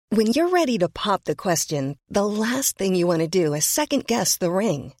When you're ready to pop the question, the last thing you want to do is second-guess the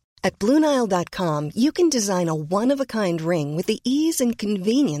ring. At BlueNile.com, you can design a one-of-a-kind ring with the ease and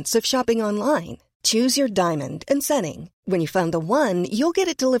convenience of shopping online. Choose your diamond and setting. When you find the one, you'll get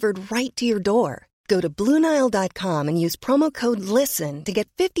it delivered right to your door. Go to BlueNile.com and use promo code LISTEN to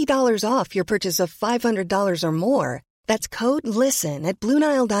get $50 off your purchase of $500 or more. That's code LISTEN at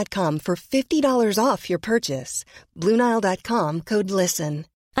BlueNile.com for $50 off your purchase. BlueNile.com, code LISTEN.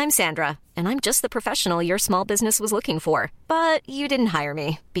 I'm Sandra, and I'm just the professional your small business was looking for. But you didn't hire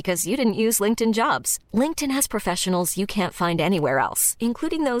me because you didn't use LinkedIn Jobs. LinkedIn has professionals you can't find anywhere else,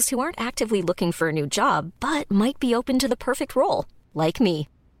 including those who aren't actively looking for a new job, but might be open to the perfect role, like me.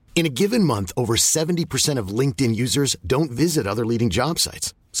 In a given month, over 70% of LinkedIn users don't visit other leading job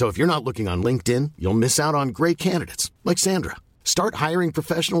sites. So if you're not looking on LinkedIn, you'll miss out on great candidates like Sandra. Start hiring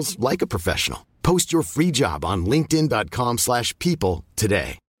professionals like a professional. Post your free job on linkedin.com/people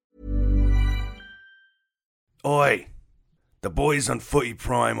today. Oi! The boys on Footy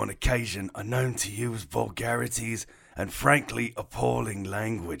Prime on occasion are known to use vulgarities and frankly appalling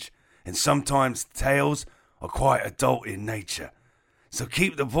language, and sometimes tales are quite adult in nature. So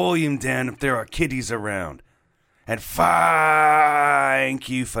keep the volume down if there are kiddies around. And thank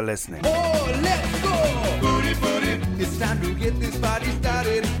you for listening. Oh, let's go! Booty, booty, it's time to get this party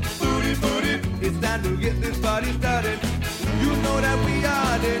started. Booty, booty, it's time to get this party started. You know that we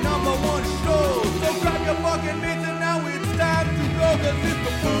are the #1 show. So grab your fucking mitts and now it's time to go. Cause it's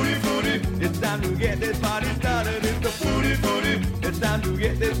the booty, booty, it's time to get this party started. It's the booty, booty, it's time to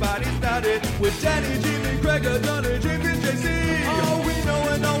get this party started. With Danny, Jimmy, Gregor, Donna, Jake, and JC. All we know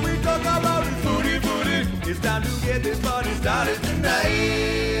and all we talk about is booty, booty. It's time to get this party started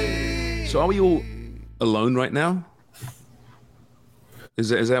tonight. So are we all alone right now? Is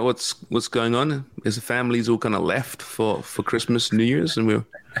that what's going on? Is the families all kind of left for Christmas, New Year's, and we're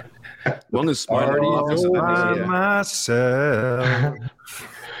long as Already myself.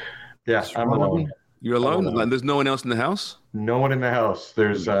 Yeah, I'm alone. You're alone? Like, there's no one else in the house? No one in the house.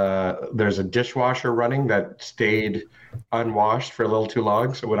 There's a dishwasher running that stayed unwashed for a little too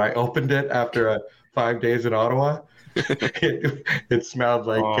long. So when I opened it after 5 days in Ottawa, it smelled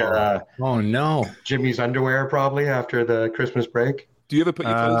like oh no, Jimmy's underwear probably after the Christmas break. Do you ever put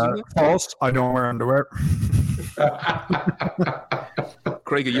your clothes in there? False. I don't wear underwear.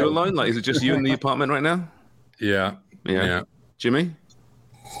 Craig, are you alone? Like, is it just you in the apartment right now? Yeah. Jimmy?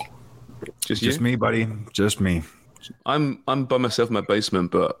 Just me, buddy. Just me. I'm by myself in my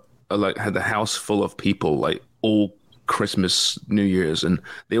basement, but I had the house full of people, like all Christmas, New Year's, and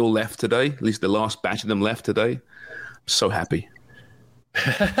they all left today. At least the last batch of them left today. I'm so happy.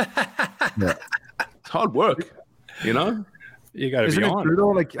 Yeah. It's hard work, you know? You got to be on. Isn't it true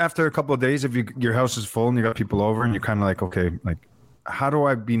though? Like after a couple of days, if your house is full and you got people over, and you're kind of like, okay, like, how do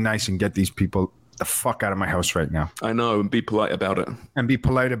I be nice and get these people the fuck out of my house right now? I know, and be polite about it. And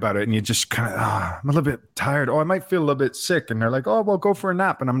you just kind of, I'm a little bit tired. Oh, I might feel a little bit sick. And they're like, oh, well, go for a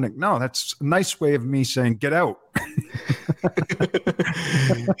nap. And I'm like, no, that's a nice way of me saying, get out.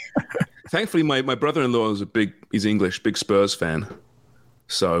 Thankfully, my brother-in-law is he's English, big Spurs fan.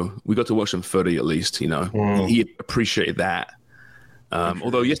 So we got to watch some footy at least, you know. He appreciated that.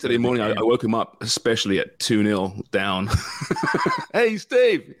 Although yesterday morning I woke him up, especially at 2-0 down. Hey,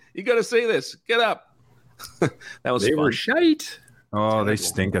 Steve, you got to see this. Get up. That was They fun. were shite. Oh, they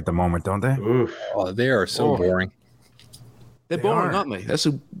stink at the moment, don't they? Oof. Oh, they are so boring. They're boring, aren't they?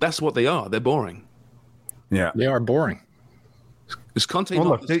 That's what they are. They're boring. Yeah, they are boring. Is Conte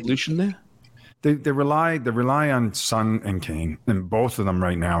not the solution there? They rely on Son and Kane, and both of them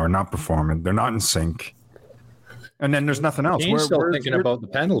right now are not performing. They're not in sync. And then there's nothing else. Kane's still thinking about the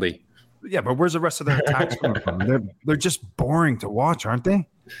penalty. Yeah, but where's the rest of their attacks coming from? They're just boring to watch, aren't they?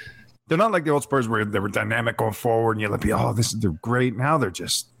 They're not like the old Spurs where they were dynamic going forward, and you're like, oh, they're great. Now they're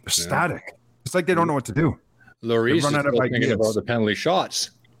just static. It's like they don't know what to do. Lloris is still thinking about the penalty shots.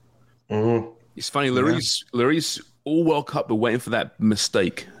 Mm-hmm. It's funny, Lloris all World Cup were waiting for that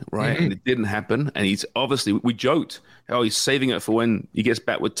mistake, right? Mm-hmm. And it didn't happen. And he's obviously, we joked, he's saving it for when he gets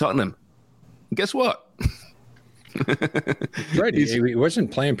back with Tottenham. And guess what? Right. He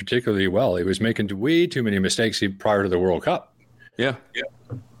wasn't playing particularly well. He was making way too many mistakes prior to the World Cup. Yeah.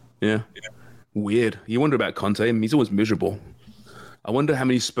 Weird. You wonder about Conte. I mean, he's always miserable. I wonder how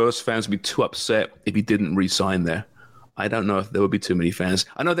many Spurs fans would be too upset if he didn't re-sign there. I don't know if there would be too many fans.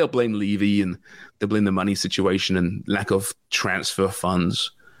 I know they'll blame Levy and they'll blame the money situation and lack of transfer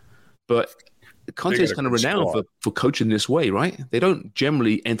funds. But Conte is kind of renowned for coaching this way, right? They don't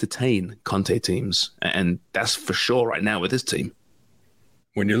generally entertain Conte teams. And that's for sure right now with his team.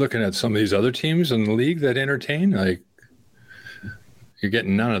 When you're looking at some of these other teams in the league that entertain, like, You're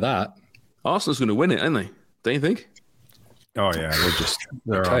getting none of that. Arsenal's going to win it, aren't they? Don't you think? Oh yeah,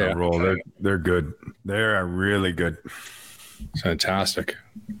 they're on a roll. They're good. They're really good. Fantastic.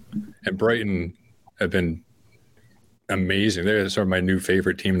 And Brighton have been amazing. They're sort of my new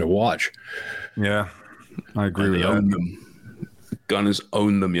favorite team to watch. Yeah, I agree with that. Gunners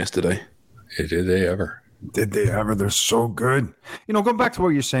owned them yesterday. Did they ever? Did they ever? They're so good. Going back to what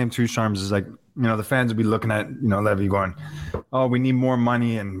you're saying too, Sharms, is like, the fans would be looking at, Levy going, oh, we need more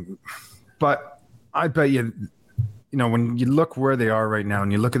money. But I bet you, when you look where they are right now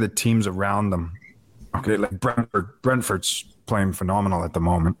and you look at the teams around them, okay, like Brentford's playing phenomenal at the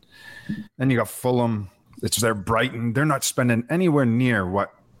moment. Then you got Fulham. It's their Brighton. They're not spending anywhere near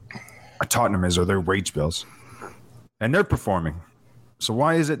what a Tottenham is or their wage bills. And they're performing. So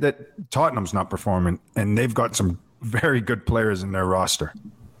why is it that Tottenham's not performing and they've got some very good players in their roster?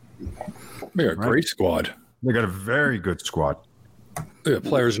 They got a great squad. They got a very good squad. They got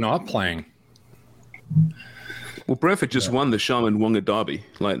players not playing. Well, Brentford just won the Sharman Wonga derby,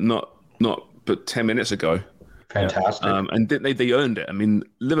 but 10 minutes ago. Fantastic. And they earned it. I mean,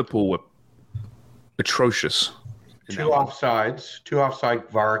 Liverpool were atrocious. Two offside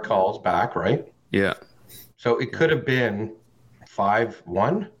VAR calls back, right? Yeah. So it could have been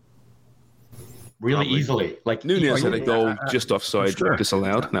 5-1 really easily. Like Nunez had a goal just offside,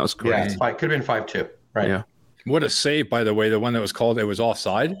 disallowed. That was great. Yeah, it could have been 5-2. Right. Yeah. What a save, by the way. The one that was called, it was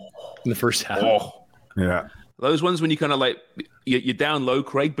offside in the first half. Oh. Yeah. Those ones when you kind of like, you're down low,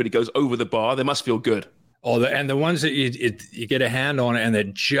 Craig, but it goes over the bar, they must feel good. Oh, and the ones that you get a hand on it and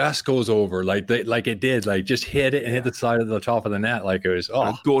it just goes over, like it did, like just hit it and hit the side of the top of the net, like it was.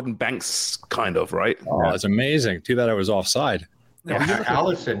 Gordon Banks, kind of, right? Oh, it's amazing. Too bad it was offside. Yeah,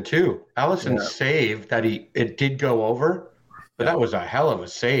 Allison too. Allison's save that it did go over, but that was a hell of a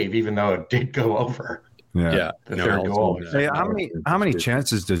save, even though it did go over. Yeah. The third goal. Hey, how many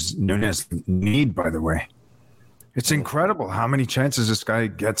chances does Nunez need? By the way, it's incredible how many chances this guy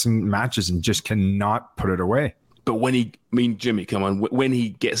gets in matches and just cannot put it away. But Jimmy, come on. When he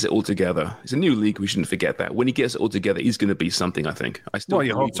gets it all together, it's a new league. We shouldn't forget that. When he gets it all together, he's going to be something, I think.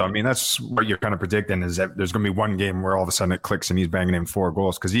 You hope so. I mean, that's what you're kind of predicting is that there's going to be one game where all of a sudden it clicks and he's banging in 4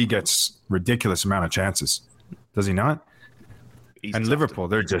 goals because he gets ridiculous amount of chances. Does he not? And Liverpool,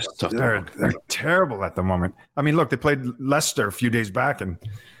 they're terrible at the moment. I mean, look, they played Leicester a few days back and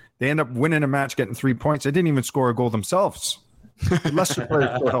they end up winning a match, getting 3 points. They didn't even score a goal themselves. The Leicester players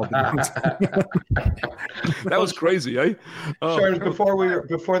still held the That was crazy, eh? Oh. Sorry, before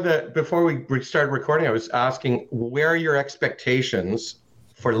we started recording, I was asking, where are your expectations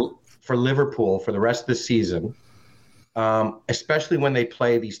for Liverpool for the rest of the season, especially when they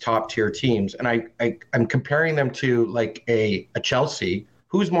play these top tier teams? And I'm comparing them to like a Chelsea.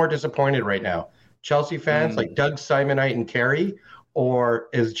 Who's more disappointed right now? Chelsea fans like Doug Simonite and Kerry, or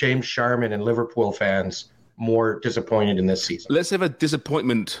is James Sharman and Liverpool fans more disappointed in this season? Let's have a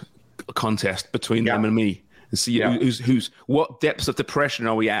disappointment contest between them and me and see who's what depths of depression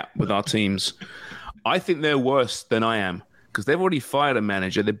are we at with our teams. I think they're worse than I am because they've already fired a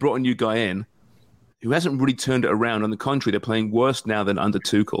manager. They brought a new guy in who hasn't really turned it around. On the contrary, they're playing worse now than under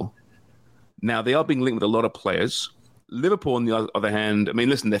Tuchel. Now, they are being linked with a lot of players. Liverpool, on the other hand, I mean,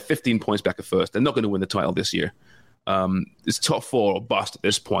 listen, they're 15 points back at first. They're not going to win the title this year. It's top 4 or bust at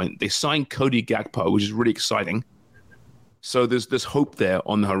this point. They signed Cody Gakpo, which is really exciting. So there's hope there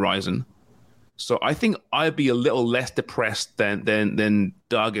on the horizon. So I think I'd be a little less depressed than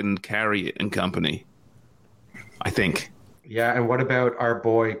Doug and Carrie and company. I think. Yeah, and what about our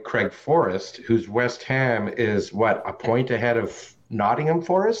boy Craig Forrest, whose West Ham is a point ahead of Nottingham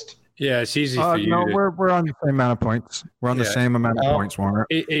Forest? Yeah, it's easy for you. No, we're on the same amount of points. We're on the same amount of points, Warner.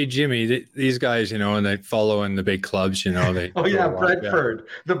 Hey, Jimmy, these guys, and they follow in the big clubs, they. Brentford,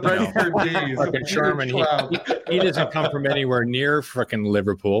 the Brentford Bees. Fucking Sherman, he doesn't come from anywhere near fucking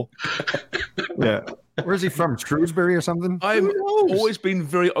Liverpool. Yeah. Where's he from? Shrewsbury or something? I've always been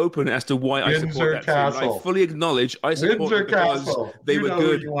very open as to why I support that team. I fully acknowledge I support them because they were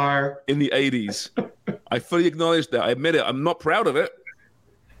good in the 80s. I fully acknowledge that. I admit it. I'm not proud of it.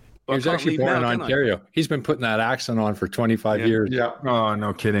 He was actually born in Ontario. He's been putting that accent on for 25 years. Yeah. Oh,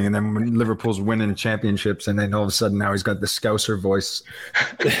 no kidding. And then when Liverpool's winning championships, and then all of a sudden now he's got the Scouser voice.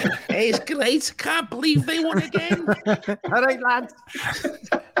 Hey, it's great. Can't believe they won again. All right, lads.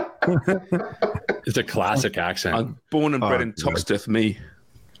 It's a classic accent. I'm born and bred in Toxteth, me.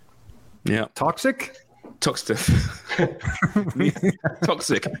 Yeah. Toxic? Toxteth.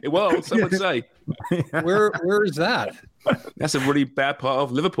 Toxic. Well, some would say. Where is that? That's a really bad part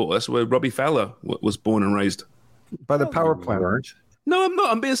of Liverpool. That's where Robbie Fowler was born and raised. By the power plant. No, I'm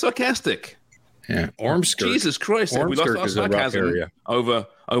not. I'm being sarcastic. Yeah, Ormskirk. Jesus Christ, we lost our is a rough sarcasm area. over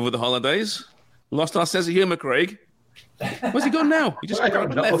the holidays. Lost our sense of humor, Craig. Where's he gone now? He just I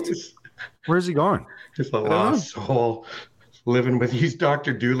got don't know. left. Where's he going? Just a lost soul living with. He's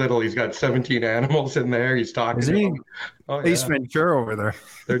Dr. Doolittle. He's got 17 animals in there. He's talking Is to he? them. Oh, Ace yeah. Ventura over there.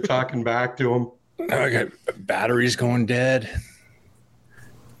 They're talking back to him. I got batteries going dead.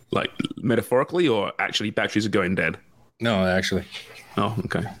 Like metaphorically, or actually batteries are going dead? No, actually. Oh,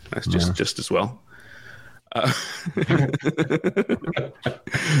 okay. That's just as well.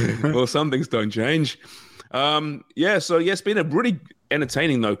 Well, some things don't change. So it's been a really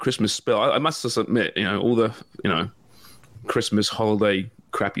entertaining though Christmas spell. I must just admit, all the Christmas holiday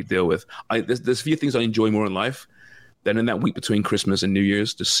crap you deal with. There's a few things I enjoy more in life than in that week between Christmas and New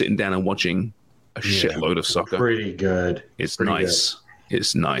Year's, just sitting down and watching a shitload of soccer. Pretty good. It's Pretty nice. Good.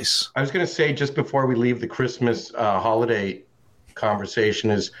 It's nice. I was going to say just before we leave the Christmas holiday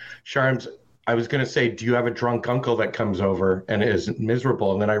conversation is, Sharms, I was going to say, do you have a drunk uncle that comes over and is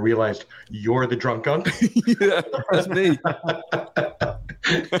miserable? And then I realized you're the drunk uncle. Yeah, that's me.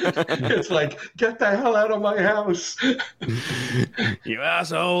 It's like, get the hell out of my house. You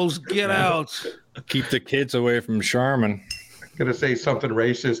assholes, get out. Keep the kids away from Charmin. Going to say something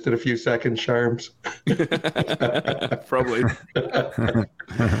racist in a few seconds, Sharms. Probably.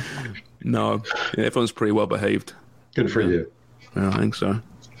 No, everyone's pretty well behaved. Good for you. Yeah, I think so.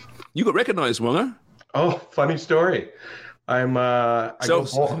 You got recognized, Wonger. Oh, funny story.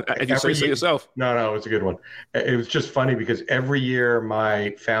 If you say so yourself. No, it's a good one. It was just funny because every year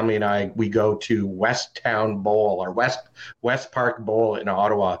my family and I, we go to West Town Bowl or West Park Bowl in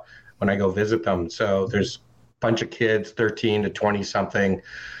Ottawa when I go visit them. So there's a bunch of kids, 13 to 20 something,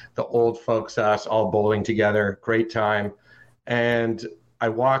 the old folks, us all bowling together. Great time. And I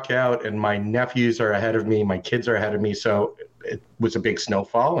walk out and my nephews are ahead of me. My kids are ahead of me. So it was a big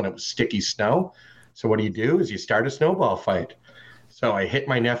snowfall and it was sticky snow. So what do? Is you start a snowball fight. So I hit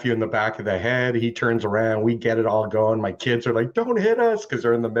my nephew in the back of the head. He turns around. We get it all going. My kids are like, don't hit us, because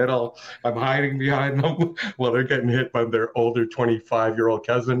they're in the middle. I'm hiding behind them while they're getting hit by their older 25-year-old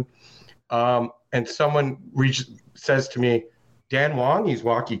cousin. And someone says to me, Dan Wong,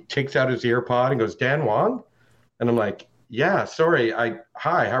 he takes out his ear pod and goes, Dan Wong? And I'm like, yeah, sorry. Hi,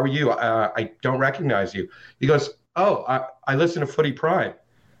 how are you? I don't recognize you. He goes, oh, I listen to Footy Prime.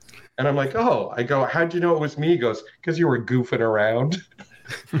 And I'm like, oh, I go, how'd you know it was me? He goes, because you were goofing around.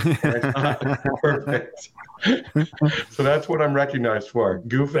 Perfect. So that's what I'm recognized for,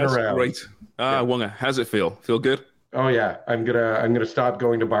 goofing around. Great. Wonga, how's it feel? Feel good? Oh yeah, I'm gonna stop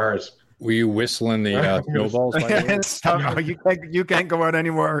going to bars. Were you whistling the snowballs? You can't go out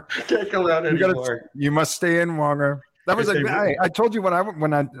anymore. Can't go out anymore. You must stay in, Wonger. That was I told you when I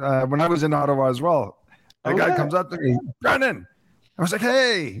was in Ottawa as well. The guy comes up to me, Brennan. I was like,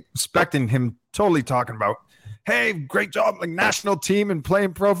 hey, expecting him totally talking about, hey, great job, like national team and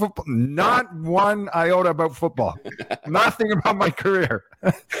playing pro football. Not one iota about football. Nothing about my career.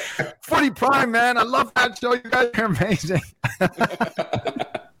 Footy Prime, man. I love that show. You guys are amazing. I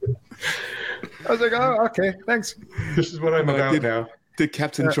was like, oh, okay, thanks. This is what I'm about now. Did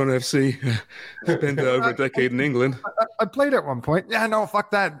Captain Toronto FC spend over a decade in England? I played at one point. Yeah, no,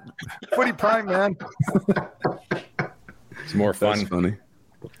 fuck that. Footy Prime, man. It's more fun. That's funny.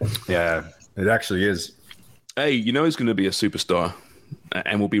 Yeah, it actually is. Hey, he's going to be a superstar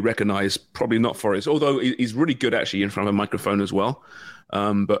and will be recognized, probably not for his, although he's really good actually in front of a microphone as well,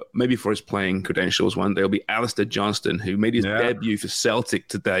 but maybe for his playing credentials one day. It'll be Alistair Johnston, who made his debut for Celtic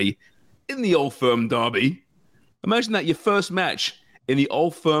today in the Old Firm Derby. Imagine that, your first match in the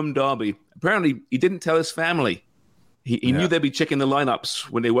Old Firm Derby. Apparently, he didn't tell his family. He knew they'd be checking the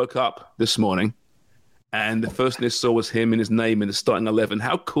lineups when they woke up this morning. And the first thing they saw was him and his name in the starting 11.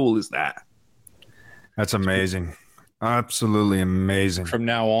 How cool is that? That's amazing. Absolutely amazing. From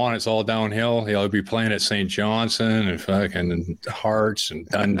now on, it's all downhill. He'll be playing at St. Johnson and fucking Hearts and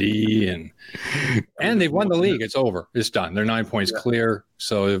Dundee. And they've won the league. It's over. It's done. They're 9 points clear.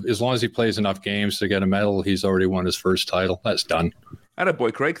 So as long as he plays enough games to get a medal, he's already won his first title. That's done.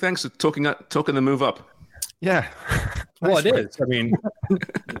 Attaboy, Craig. Thanks for talking the move up. Yeah. Well, it is. I mean,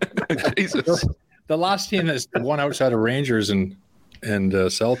 Jesus. The last team that's won outside of Rangers and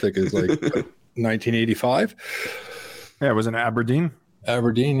Celtic is like 1985. Yeah, it was in Aberdeen.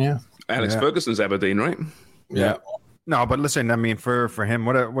 Aberdeen, yeah. Alex Ferguson's Aberdeen, right? Yeah. No, but listen, I mean, for him,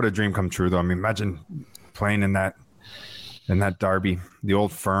 what a dream come true, though. I mean, imagine playing in that derby, the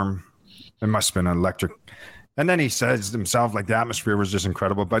Old Firm. It must have been electric. And then he says himself, like, the atmosphere was just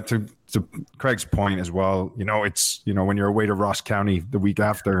incredible. But to Craig's point as well, it's when you're away to Ross County the week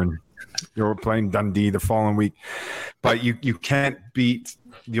after and you're playing Dundee the following week, but you can't beat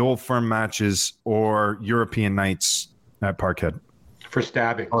the Old Firm matches or European nights at Parkhead For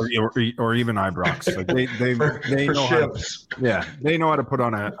stabbing. or even Ibrox. Like they For know ships. they know how to put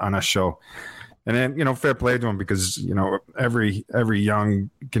on a show. And then, fair play to them because, every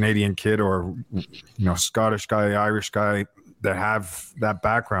young Canadian kid or, Scottish guy, Irish guy that have that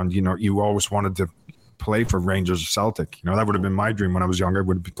background, you always wanted to play for Rangers or Celtic. That would have been my dream when I was younger,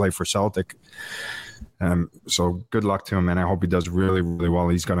 would play for Celtic. So good luck to him, and I hope he does really, really well.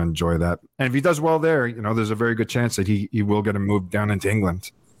 He's going to enjoy that. And if he does well there, there's a very good chance that he will get a move down into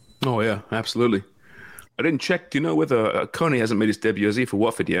England. Oh, yeah, absolutely. I didn't check. Do you know whether Coney hasn't made his debut, has he, for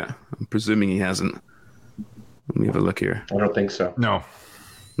Watford yet? I'm presuming he hasn't. Let me have a look here. I don't think so. No.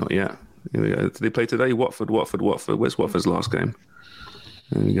 Not yet. Here we go. Did they play today? Watford. Where's Watford's last game?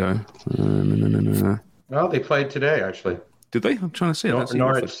 There we go. No. No, they played today, actually. Did they? I'm trying to see.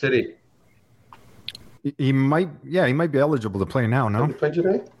 Norwich City. He might be eligible to play now, no? Did they play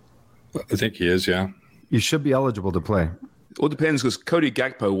today? I think he is, yeah. You should be eligible to play. All depends because Cody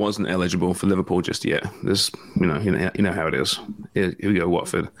Gakpo wasn't eligible for Liverpool just yet. There's, you know how it is. Here we go,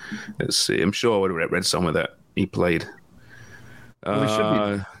 Watford. Let's see. I'm sure I would have read somewhere that he played. Well, he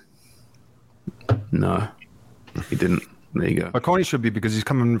should be. No, he didn't. There you go. But Coney should be because he's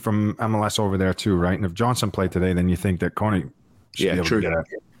coming from MLS over there too, right? And if Johnston played today, then you think that Coney should be able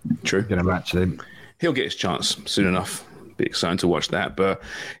to get a match today. He'll get his chance soon enough. Be exciting to watch that. But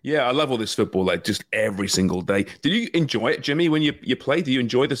yeah, I love all this football, like just every single day. Did you enjoy it, Jimmy, when you play? Do you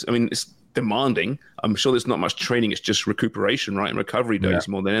enjoy this? I mean, it's demanding. I'm sure there's not much training. It's just recuperation, right? And recovery days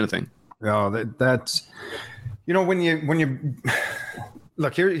more than anything. No, that's when you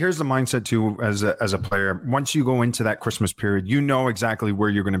look, here's the mindset too as a player. Once you go into that Christmas period, you know exactly where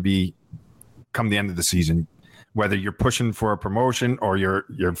you're going to be come the end of the season, whether you're pushing for a promotion or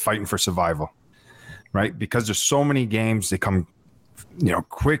you're fighting for survival. Right, because there's so many games, they come,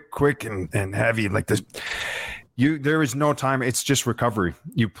 quick and heavy like this. There is no time. It's just recovery.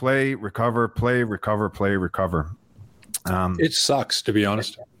 You play, recover, play, recover, play, recover. It sucks, to be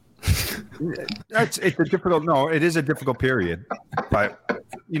honest. It is a difficult period, but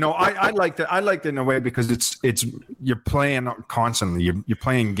I liked it. I liked it in a way because it's you're playing constantly. You're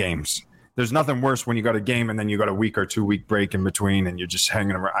playing games. There's nothing worse when you got a game and then you got a week or 2 week break in between and you're just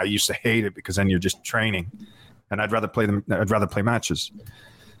hanging around. I used to hate it because then you're just training, and I'd rather play matches.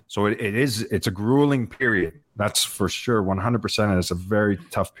 So it's a grueling period. That's for sure, 100%. And it's a very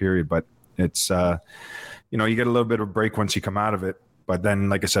tough period, but it's you get a little bit of a break once you come out of it. But then,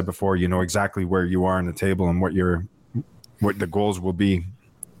 like I said before, you know exactly where you are on the table and what the goals will be.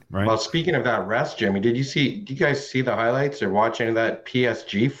 Right. Well, speaking of that rest, Jimmy, did you guys see the highlights or watch any of that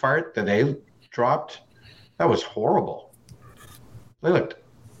PSG fart that they dropped? That was horrible. It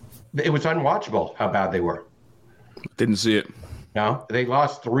was unwatchable how bad they were. Didn't see it. No, they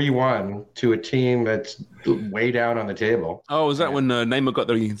lost 3-1 to a team that's way down on the table. Oh, was that when Neymar got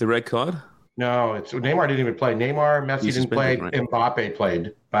the red card? No, Neymar didn't even play. Messi didn't play. Right? Mbappe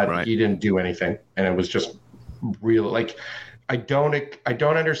played, but he didn't do anything, and it was just real. I don't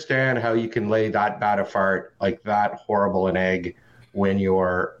understand how you can lay that bad a fart, like that horrible an egg, when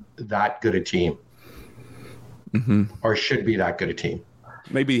you're that good a team, or should be that good a team.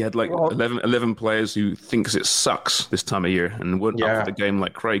 Maybe he had 11 players who thinks it sucks this time of year and wouldn't up for the game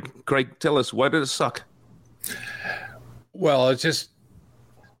like Craig. Craig, tell us, why did it suck? Well, it's just,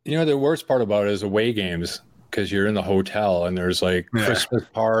 the worst part about it is away games. Because you're in the hotel and there's Christmas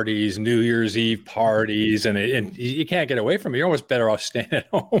parties, New Year's Eve parties, and you can't get away from it. You're almost better off staying at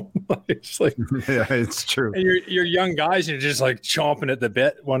home. It's it's true. And you're young guys and you're just chomping at the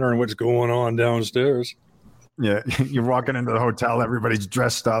bit, wondering what's going on downstairs. Yeah, you're walking into the hotel, everybody's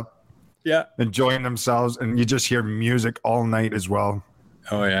dressed up, enjoying themselves, and you just hear music all night as well.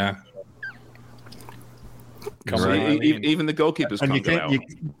 Oh yeah. Even the goalkeepers can't go out.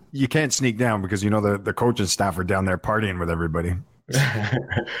 You can't sneak down because the coaching staff are down there partying with everybody.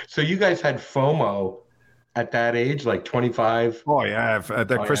 So you guys had FOMO at that age, like 25? Oh yeah, at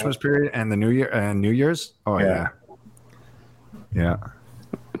that Christmas period and the New Year's. Oh yeah.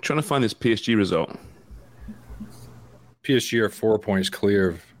 I'm trying to find this PSG result. PSG are 4 points clear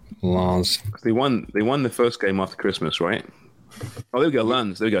of Lens. They won the first game after Christmas, right? Oh, there we go,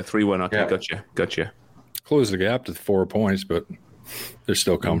 Lens. There we go, 3-1. Okay, gotcha. Close the gap to 4 points, but they're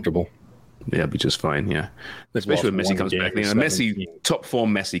still comfortable. Yeah, it'll be just fine. Yeah, especially when Messi comes back. Messi, top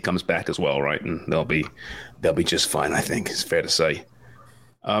form Messi comes back as well, right? And they'll be just fine. I think it's fair to say.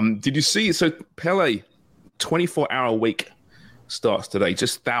 Did you see? So Pele, 24-hour week starts today.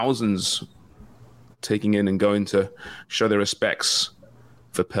 Just thousands taking in and going to show their respects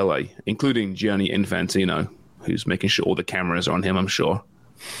for Pele, including Gianni Infantino, who's making sure all the cameras are on him. I'm sure.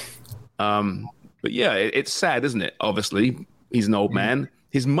 But yeah, it's sad, isn't it? Obviously, he's an old man.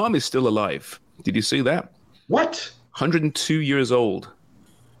 His mum is still alive. Did you see that? What? 102 years old.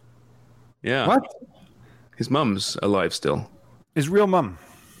 Yeah. What? His mum's alive still. His real mum.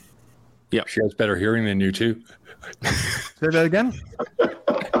 Yeah. She has better hearing than you, too. Say that again.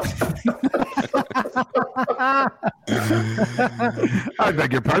 I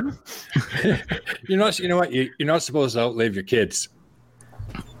beg your pardon. You know what? You're not supposed to outlive your kids.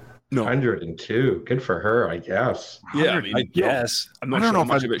 No. 102. Good for her, I guess. Yeah, I guess. I'm not I don't sure know how if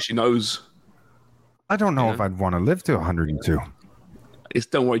much of it she knows. I don't know if I'd want to live to 102.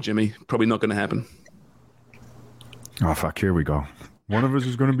 Don't worry, Jimmy. Probably not going to happen. Oh, fuck. Here we go. One of us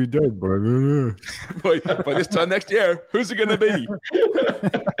is going to be dead, but by this time next year, who's it going to be?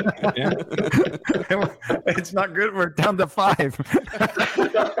 It's not good. We're down to 5.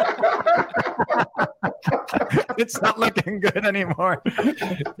 It's not looking good anymore.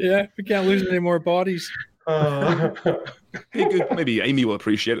 Yeah, we can't lose any more bodies. Maybe Amy will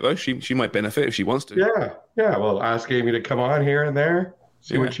appreciate it, though. She might benefit if she wants to. Yeah. Well, ask Amy to come on here and there,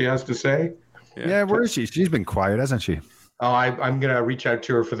 see what she has to say. Yeah, where is she? She's been quiet, hasn't she? Oh, I'm going to reach out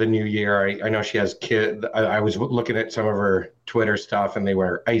to her for the new year. I know she has kids. I was looking at some of her Twitter stuff, and they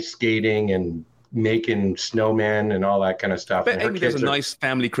were ice skating and making snowmen and all that kind of stuff. But Amy does a nice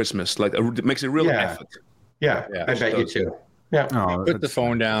family Christmas. Like, it makes a real effort. Yeah, I bet you too. Yeah. Oh, Put the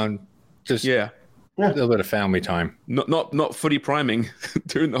phone down. Just a little bit of family time. Not footy priming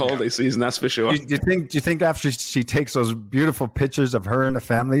during the holiday season, that's for sure. Do you think after she takes those beautiful pictures of her and the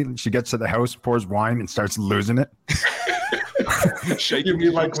family, she gets to the house, pours wine, and starts losing it? You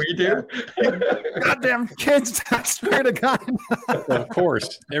mean like we do? Goddamn kids! I swear to God. Of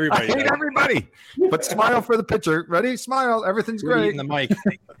course, everybody. I hate everybody. But smile for the picture. Ready? Smile. Everything's We're great. eating the mic.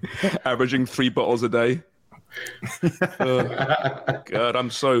 Averaging 3 bottles a day. God,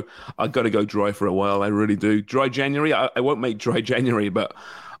 I got to go dry for a while. I really do. Dry January. I won't make dry January, but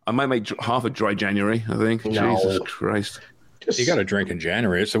I might make half a dry January. I think. No. Jesus Christ. You got to drink in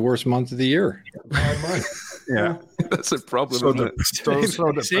January. It's the worst month of the year. Bad month. Yeah, that's a problem.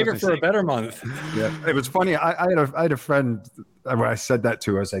 Save it for a better month. Yeah, it was funny. I had a friend when I said that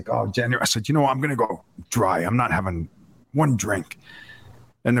to. I was like, "Oh, January." I said, "You know what? I'm going to go dry. I'm not having one drink."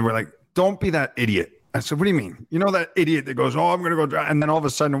 And they were like, "Don't be that idiot." I said, "What do you mean? You know that idiot that goes, oh, I'm going to go dry." And then all of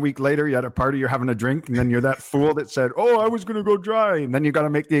a sudden, a week later, you're at a party, you're having a drink, and then you're that fool that said, "Oh, I was going to go dry." And then you got to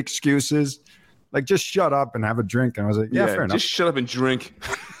make the excuses. Like, just shut up and have a drink. And I was like, yeah, fair enough. Just shut up and drink.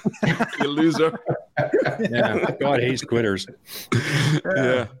 You loser. Yeah, God hates quitters.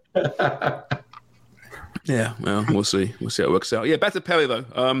 Yeah. Yeah, well, we'll see. We'll see how it works out. Yeah, back to Pele, though.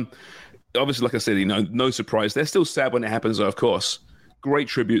 Obviously, like I said, no surprise. They're still sad when it happens, though, of course. Great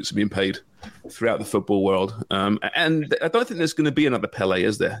tributes have been paid throughout the football world. And I don't think there's going to be another Pele,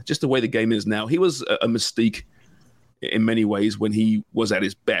 is there? Just the way the game is now. He was a mystique in many ways when he was at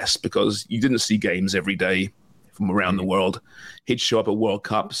his best, because you didn't see games every day from around the world. He'd show up at World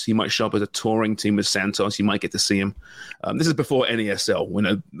Cups. He might show up as a touring team with Santos. You might get to see him. This is before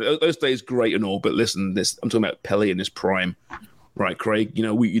NESL. Those days great and all, but listen, I'm talking about Pele in his prime, right, Craig?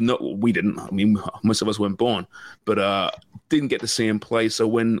 We didn't. I mean, most of us weren't born, but didn't get to see him play. So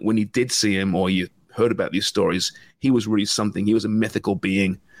when you did see him, or you heard about these stories, he was really something. He was a mythical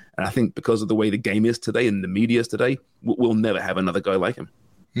being. And I think because of the way the game is today and the media is today, we'll never have another guy like him.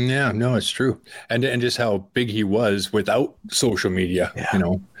 Yeah, no, it's true. And just how big he was without social media,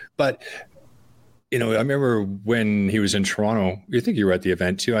 But, I remember when he was in Toronto, I think you were at the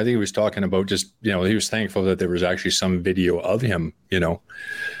event too. I think he was talking about just, he was thankful that there was actually some video of him,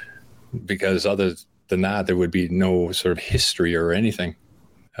 because other than that, there would be no sort of history or anything.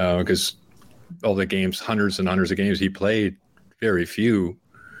 Because all the games, hundreds and hundreds of games he played, very few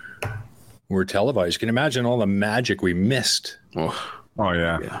were televised. You can imagine all the magic we missed. Oh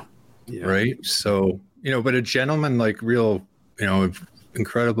yeah. Right. So, but a gentleman, like real,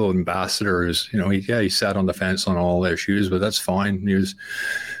 incredible ambassadors, he sat on the fence on all issues, but that's fine.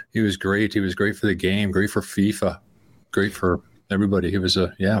 He was great. He was great for the game, great for FIFA, great for everybody. He was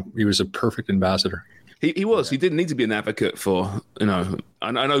a perfect ambassador. He was. He didn't need to be an advocate for,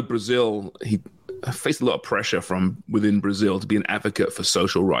 I know Brazil, he faced a lot of pressure from within Brazil to be an advocate for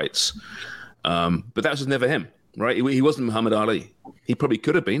social rights. But that was never him, right? He wasn't Muhammad Ali. He probably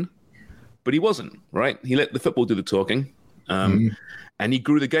could have been, but he wasn't, right? He let the football do the talking. And he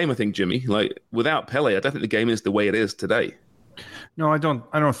grew the game, I think, Jimmy. Like, without Pele, I don't think the game is the way it is today. No, I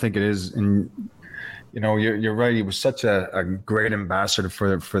don't think it is. And, you're right. He was such a great ambassador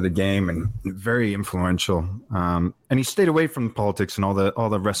for the game and very influential. And he stayed away from politics and all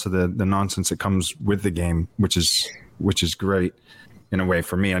the rest of the nonsense that comes with the game, which is great. in a way,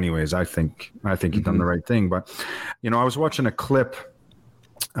 for me anyways. I think he's done the right thing. But, I was watching a clip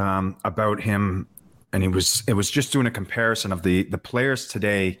about him, and it was just doing a comparison of the players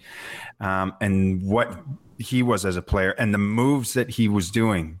today and what he was as a player and the moves that he was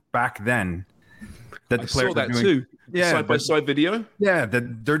doing back then. That the players saw that doing, too. Yeah, side by side video. Yeah,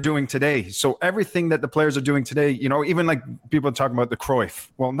 that they're doing today. So everything that the players are doing today, even like people are talking about the Cruyff.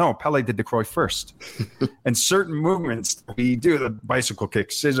 Well, no, Pele did the Cruyff first. And certain movements we do, the bicycle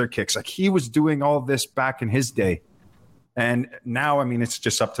kicks, scissor kicks, like he was doing all this back in his day. And now, it's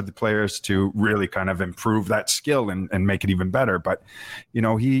just up to the players to really kind of improve that skill and make it even better. But,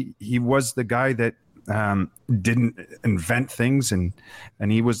 he was the guy that didn't invent things, and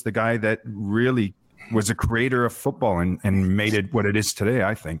he was the guy that really was a creator of football and made it what it is today,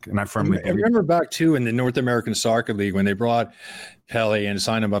 I think. And I firmly believe. I remember back too in the North American Soccer League when they brought Pele and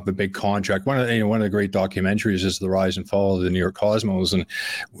signed him up a big contract. One of the great documentaries is The Rise and Fall of the New York Cosmos. And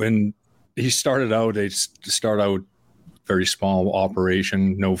when he started out, they start out very small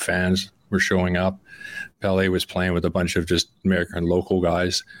operation, no fans were showing up. Pele was playing with a bunch of just American local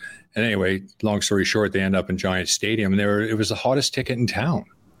guys. And anyway, long story short, they end up in Giant Stadium, and it was the hottest ticket in town.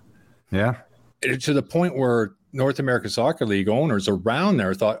 Yeah. To the point where North American Soccer League owners around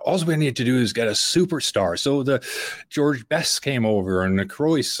there thought all we need to do is get a superstar. So the George Bests came over, and the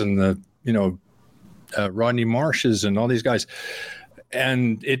Cruyffs and the Rodney Marshes and all these guys,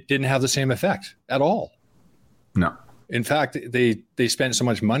 and it didn't have the same effect at all. No. In fact, they spent so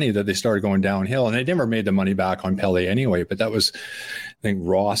much money that they started going downhill, and they never made the money back on Pele anyway. But that was, I think,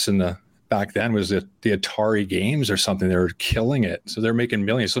 Ross back then was the Atari games or something. They were killing it. So they're making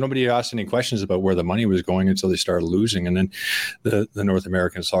millions. So nobody asked any questions about where the money was going until they started losing. And then the North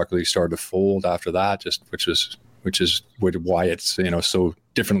American Soccer League started to fold after that, which is why it's, so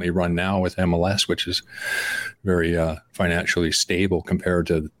differently run now with MLS, which is very financially stable compared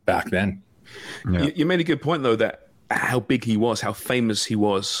to back then. Yeah. You made a good point, though, that how big he was, how famous he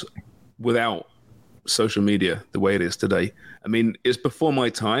was without social media the way it is today. It's before my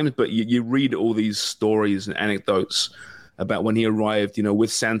time, but you read all these stories and anecdotes about when he arrived,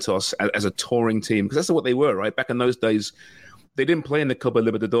 with Santos as a touring team, because that's what they were, right? Back in those days, they didn't play in the Copa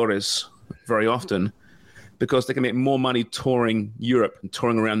Libertadores very often because they can make more money touring Europe and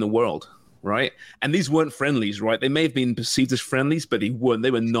touring around the world, right? And these weren't friendlies, right? They may have been perceived as friendlies, but they weren't.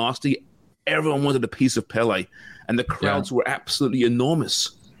 They were nasty. Everyone wanted a piece of Pele, and the crowds were absolutely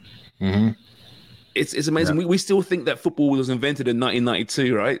enormous. Mm-hmm. It's amazing. Yeah. We still think that football was invented in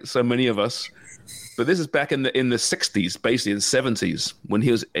 1992, right? So many of us. But this is back in the 60s, basically in the 70s, when he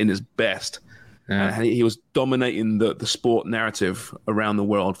was in his best. Yeah. And he was dominating the sport narrative around the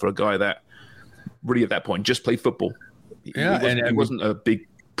world for a guy that really at that point just played football. He wasn't a big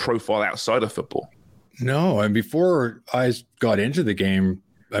profile outside of football. No, and before I got into the game,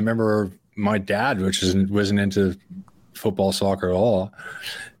 I remember my dad, which wasn't into football, soccer at all.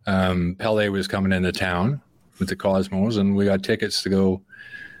 Pele was coming into town with the Cosmos, and we got tickets to go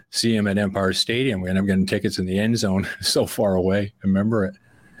see him at Empire Stadium. We ended up getting tickets in the end zone, so far away. I remember it.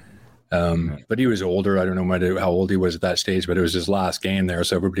 But he was older. I don't know how old he was at that stage, but it was his last game there,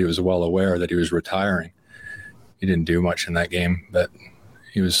 so everybody was well aware that he was retiring. He didn't do much in that game, but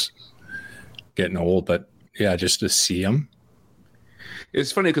he was getting old. But yeah, just to see him.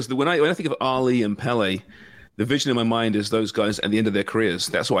 It's funny because when I think of Ali and Pele, the vision in my mind is those guys at the end of their careers.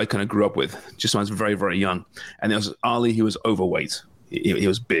 That's what I kind of grew up with, just when I was very, very young. And there was Ali, he was overweight. He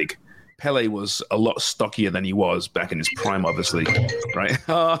was big. Pele was a lot stockier than he was back in his prime, obviously, right?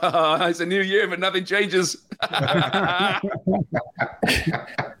 It's a new year, but nothing changes.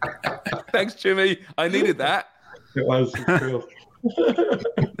 Thanks, Jimmy. I needed that. It was true.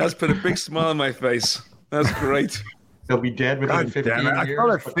 That's put a big smile on my face. That's great. He'll be dead within 15 years. I thought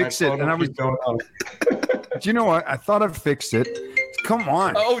I'd fix it, and I was going on. Do you know what? I thought I'd fixed it. Come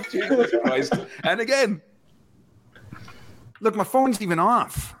on. Oh, Jesus Christ. And again. Look, my phone's even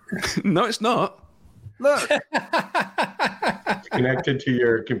off. No, it's not. Look. It's connected to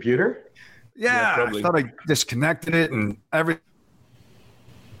your computer? Yeah, I thought I disconnected it and everything.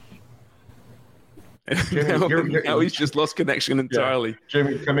 Now he's just lost connection entirely. Yeah.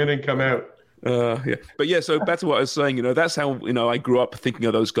 Jimmy, come in and come out. Yeah. But yeah, so back to what I was saying, that's how, I grew up thinking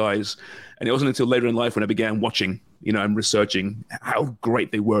of those guys. And it wasn't until later in life when I began watching, and researching how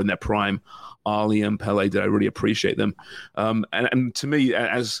great they were in their prime, Ali and Pele, did I really appreciate them. And to me,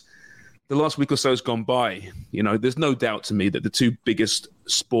 as the last week or so has gone by, there's no doubt to me that the two biggest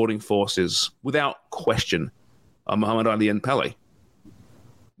sporting forces, without question, are Muhammad Ali and Pele.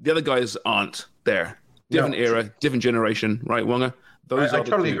 The other guys aren't there. Different era, different generation, right, Wonga? I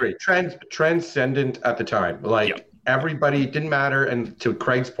totally agree. Transcendent at the time. everybody, it didn't matter. And to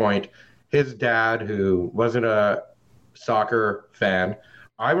Craig's point, his dad, who wasn't a soccer fan,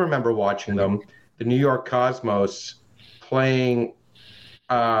 I remember watching them, the New York Cosmos, playing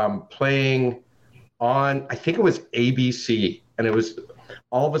on, I think it was ABC. And it was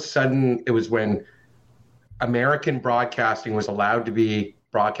all of a sudden, it was when American broadcasting was allowed to be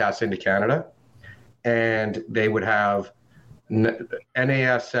broadcast into Canada. And they would have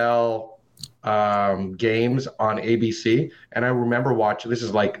NASL games on ABC. And I remember watching, this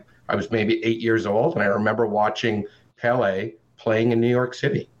is like, I was maybe 8 years old, and I remember watching Pele playing in New York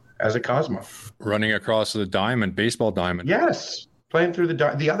City as a Cosmo. Running across the diamond, baseball diamond. Yes, playing through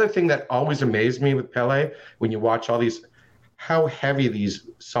the other thing that always amazed me with Pele, when you watch all these, how heavy these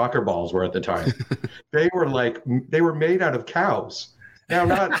soccer balls were at the time. They were made out of cows. Now,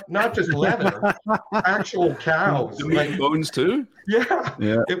 not just leather, actual cows. Like bones too? Yeah.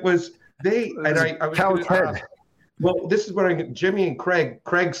 It was, I was cow's head. Well, this is what Jimmy and Craig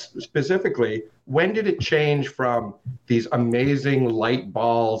specifically, when did it change from these amazing light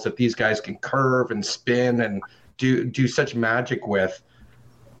balls that these guys can curve and spin and do such magic with?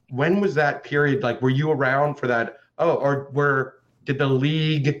 When was that period? Like, were you around for that? Did the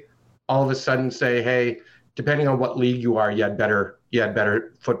league all of a sudden say, hey, depending on what league you are, you had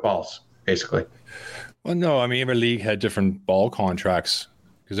better footballs, basically? Well, no, I mean, every league had different ball contracts.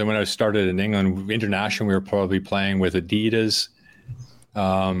 Because then when I started in England, international, we were probably playing with Adidas.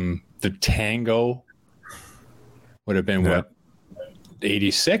 The Tango would have been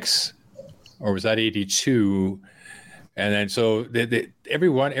 86, or was that 82? And then so every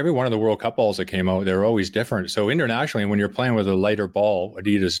one of the World Cup balls that came out, they're always different. So internationally, when you're playing with a lighter ball,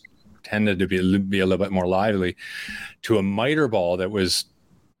 Adidas tended to be a little bit more lively, to a miter ball that was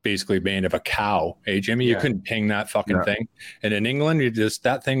basically made of a cow. Hey, Jimmy, you couldn't ping that fucking thing. And in England,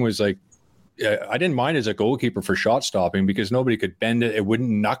 that thing was like, I didn't mind as a goalkeeper for shot stopping because nobody could bend it. It wouldn't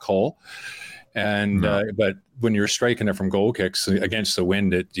knuckle. And but when you're striking it from goal kicks against the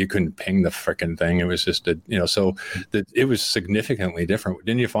wind, you couldn't ping the freaking thing. It was just so it was significantly different.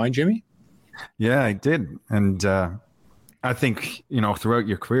 Didn't you find, Jimmy? Yeah, I did. And I think, throughout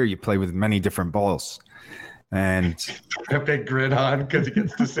your career, you play with many different balls. And a big grin on because he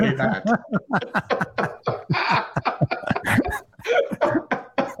gets to say that.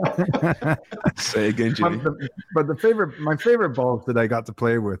 Say again, Jimmy. But my favorite balls that I got to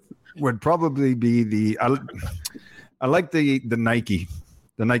play with would probably be I like the Nike.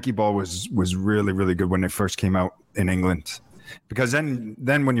 The Nike ball was really, really good when it first came out in England, because then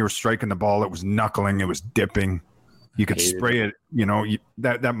when you were striking the ball, it was knuckling, it was dipping. You could spray it,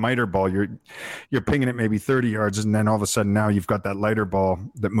 that miter ball, you're pinging it maybe 30 yards, and then all of a sudden now you've got that lighter ball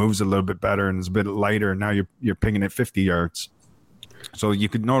that moves a little bit better and is a bit lighter. And now you're pinging it 50 yards. So you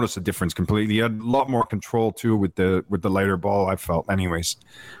could notice a difference completely. You had a lot more control too with the lighter ball, I felt, anyways,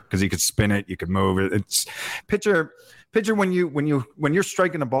 because you could spin it, you could move it. It's picture when you're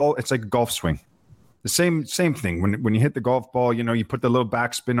striking a ball, it's like a golf swing. The same thing. When you hit the golf ball, you put the little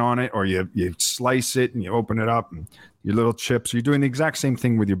backspin on it, or you slice it and you open it up, and your little chips. You're doing the exact same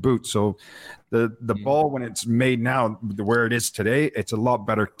thing with your boot. So the ball, when it's made now, where it is today, it's a lot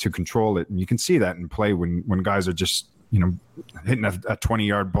better to control it, and you can see that in play when guys are just hitting a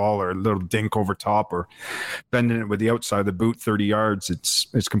 20-yard ball or a little dink over top or bending it with the outside of the boot 30 yards.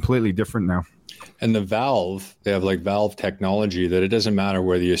 It's completely different now. And the valve, they have like valve technology that it doesn't matter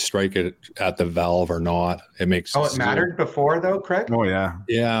whether you strike it at the valve or not. It makes it mattered before though, Craig? Oh yeah.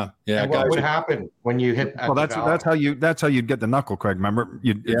 And what would happen when you hit? That's how you'd get the knuckle, Craig. Remember,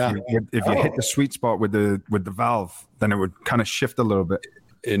 if you hit the sweet spot with the valve, then it would kind of shift a little bit.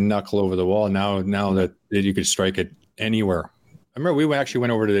 It knuckle over the wall. Now that you could strike it anywhere. I remember we actually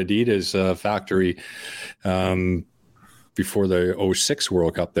went over to the Adidas factory before the 06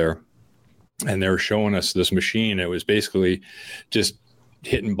 World Cup there. And they were showing us this machine. It was basically just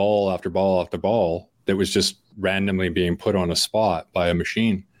hitting ball after ball after ball that was just randomly being put on a spot by a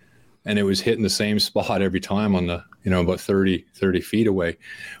machine. And it was hitting the same spot every time on the, about 30 feet away,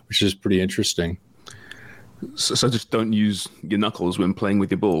 which is pretty interesting. So just don't use your knuckles when playing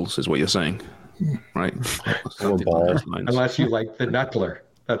with your balls, is what you're saying, right? Or balls. Unless you like the knuckler.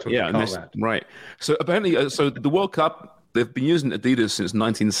 That's what we call that. Right. So apparently, the World Cup, they've been using Adidas since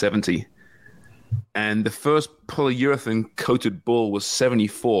 1970. And the first polyurethane coated ball was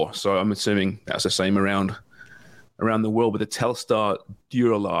 74. So I'm assuming that's the same around the world with the Telstar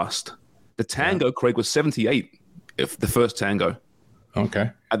Duralast. The Tango, Craig, was 78, if the first Tango.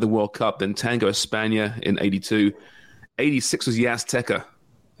 Okay. At the World Cup. Then Tango España in 82. 86 was the Azteca.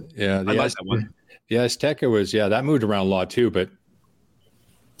 Yeah. I like that one. The Azteca was, that moved around a lot too,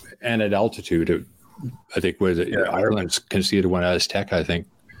 and at altitude, I think was it Ireland's conceded one as Tech. I think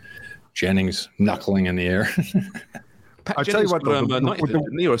Jennings knuckling in the air. I'll tell you what, though, not or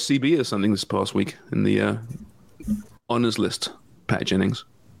CB or something this past week in the honors list. Pat Jennings.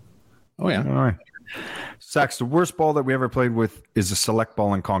 Oh yeah. All right. Sax, the worst ball that we ever played with is a select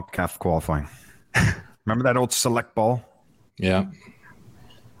ball in CONCACAF qualifying. Remember that old select ball? Yeah.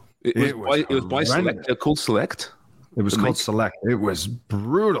 It was by select. Called select. It was called select. It was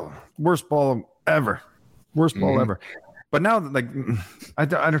brutal. Worst ball ever. Worst ball ever. But now, like,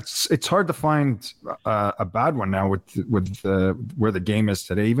 it's hard to find a bad one now with where the game is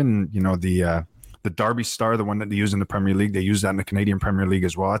today. Even the Derby Star, the one that they use in the Premier League, they use that in the Canadian Premier League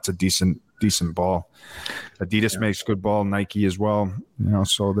as well. It's a decent ball. Adidas makes good ball, Nike as well.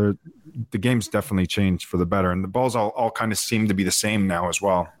 So the game's definitely changed for the better, and the balls all kind of seem to be the same now as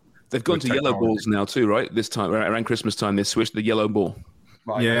well. They've gone to yellow balls now too, right? This time around Christmas time, they switched the yellow ball.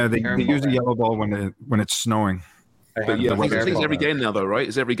 Well, yeah, they use a yellow ball when it's snowing. But yeah, I think it's every game now, though, right?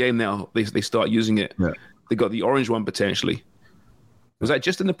 It's every game now they start using it. Yeah. They got the orange one potentially. Was that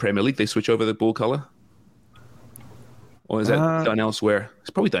just in the Premier League they switch over the ball color? Or is that done elsewhere? It's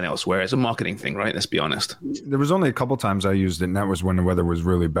probably done elsewhere. It's a marketing thing, right? Let's be honest. There was only a couple times I used it, and that was when the weather was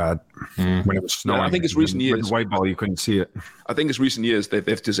really bad. When it was snowing. No, I think it's recent years. With the white ball, you couldn't see it. I think it's recent years.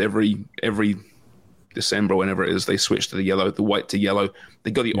 They've just every December, whenever it is, they switch to the white to yellow.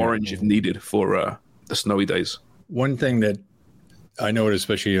 They got the orange if needed for the snowy days. One thing that I noticed,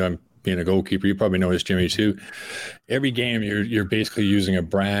 especially I'm being a goalkeeper, you probably noticed, Jimmy, too. Every game, you're basically using a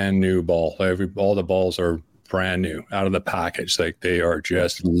brand new ball. All the balls are brand new out of the package. Like, they are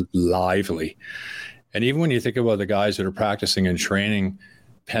just lively. And even when you think about the guys that are practicing and training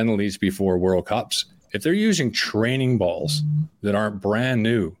penalties before World Cups, if they're using training balls that aren't brand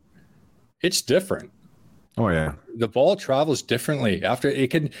new, it's different. Oh yeah, the ball travels differently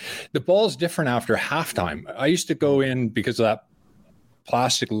the ball's different after halftime. I used to go in because of that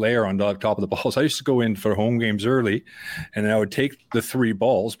plastic layer on the top of the balls. I used to go in for home games early, and I would take the 3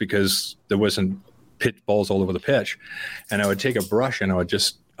 balls because there wasn't pit balls all over the pitch, and I would take a brush and I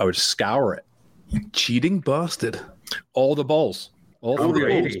would scour it. Cheating bastard! All the balls, all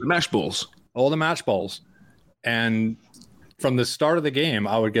the match balls, all the match balls, and from the start of the game,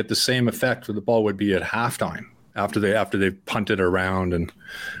 I would get the same effect where the ball would be at halftime after they punted around and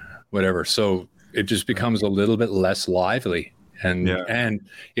whatever. So it just becomes a little bit less lively, and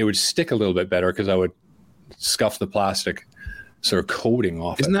it would stick a little bit better because I would scuff the plastic sort of coating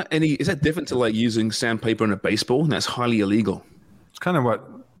off. Is that different to like using sandpaper in a baseball? That's highly illegal. It's kind of what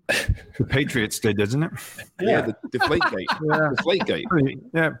the Patriots did, isn't it? Yeah, the Deflategate.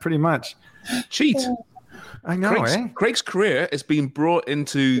 Deflategate. Pretty much. Cheat. I know, Craig's career is being brought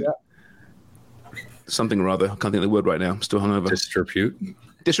into something or other. I can't think of the word right now. I'm still hungover.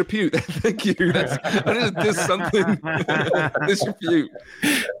 Disrepute. Thank you. I just something. Disrepute.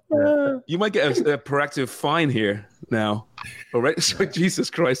 You might get a proactive fine here now.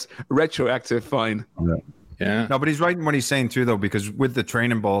 Jesus Christ, a retroactive fine. Yeah. No, but he's right in what he's saying too, though, because with the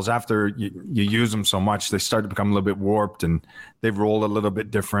training balls, after you use them so much, they start to become a little bit warped and they roll a little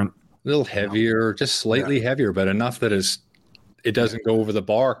bit different. A little heavier, just slightly heavier, but enough that it doesn't go over the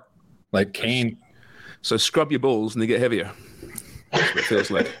bar like Kane. So scrub your balls and they get heavier. That's what it feels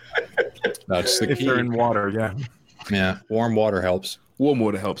like. That's the key. If they're in water, yeah. Yeah, warm water helps. Warm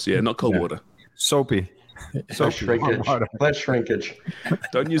water helps, not cold water. Soapy. Less shrinkage. Less shrinkage.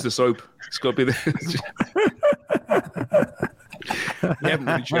 Don't use the soap. It's got to be there. We haven't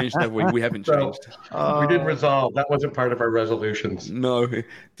really changed, have we? We haven't changed. We didn't resolve. That wasn't part of our resolutions. No. Do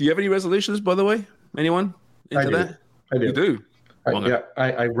you have any resolutions, by the way? Anyone into that? I do. You do?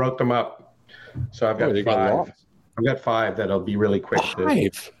 I wrote them up. So I've got 5. I've got 5 that'll be really quick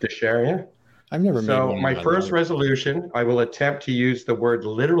to share. Yeah. I've never made one. So my first resolution, I will attempt to use the word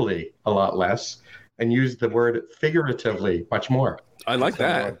literally a lot less and use the word figuratively much more. I like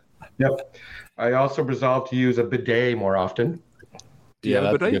that. Yep. I also resolved to use a bidet more often.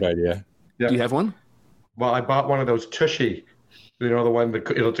 That's a good idea. Yep. Do you have one? Well, I bought one of those Tushy, the one that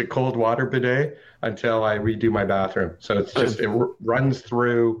it's a cold water bidet until I redo my bathroom. So it's just it runs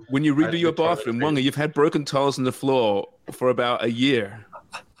through. When you redo your bathroom, Wonga, you've had broken tiles in the floor for about a year.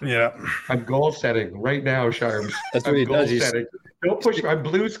 Yeah, I'm goal setting right now, Sharms. That's what he does. Setting. Don't push me. I'm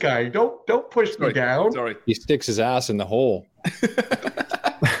blue sky. Don't push me down. Sorry. He sticks his ass in the hole.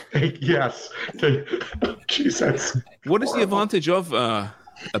 Yes. Jesus. What is the advantage of a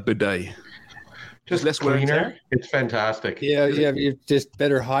bidet? Just less cleaner. It's fantastic. Yeah. Just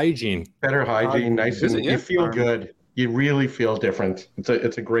better hygiene. Better hygiene. Nice. And you feel good. You really feel different.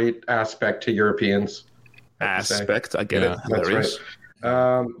 It's a great aspect to Europeans. I get it. That's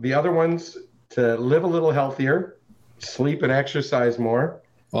right. The other ones, to live a little healthier, sleep and exercise more.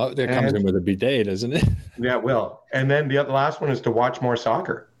 Well, that comes in with a bidet, doesn't it? Yeah, it will. And then the last one is to watch more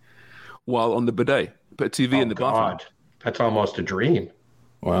soccer. While on the bidet, put a TV in the bathroom. That's almost a dream.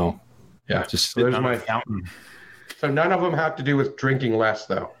 Wow. Yeah, just sit on a fountain. So none of them have to do with drinking less,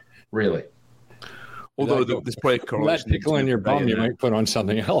 though, really. Although there's probably a correlation. Let tickle in your bum, you might put on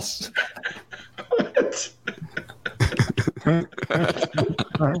something else.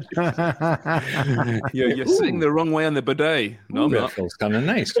 You're sitting the wrong way on the bidet. No, that feels kind of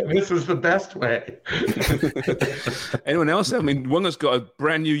nice. This is the best way. Anyone else? I mean, Wonga's got a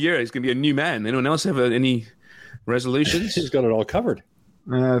brand new year. He's going to be a new man. Anyone else have any resolutions? He's got it all covered.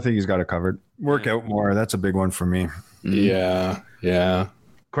 I think he's got it covered. Work out more. That's a big one for me. Yeah.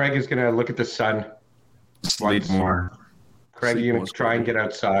 Craig is going to look at the sun. Sleep more. Craig, you're going to try and get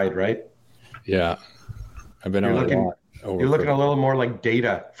outside, right? Yeah. I've been out a lot. You're looking a little more like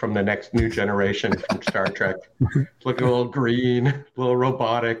Data from the next new generation from Star Trek. Looking a little green, a little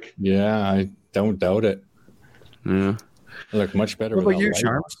robotic. Yeah, I don't doubt it. Yeah. I look much better. What about you,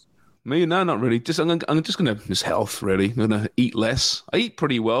 Charms? Me, no, not really. I'm just gonna health. Really, I'm gonna eat less. I eat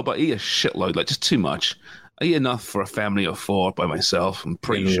pretty well, but I eat a shitload, like just too much. I eat enough for a family of 4 by myself. I'm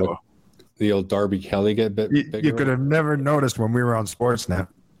pretty sure. The old Darby Kelly get a bit bigger. You could have never noticed when we were on Sportsnet.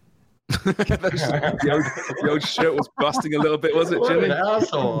 the old shirt was busting a little bit, was it, Jimmy? What an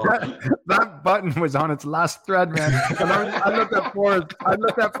asshole. That button was on its last thread, man. And I looked at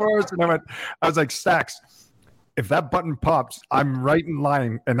Forrest and I was like, Stacks, if that button pops, I'm right in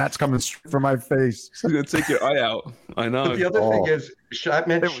line, and that's coming straight for my face. You're going to take your eye out. I know. But the other thing is,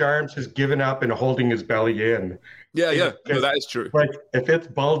 Sharms has given up and holding his belly in. Yeah. No, that is true. Like, if it's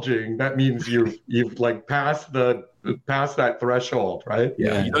bulging, that means you've like passed that threshold, right?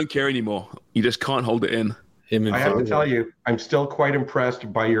 Yeah. You don't care anymore. You just can't hold it in. I have to tell you, I'm still quite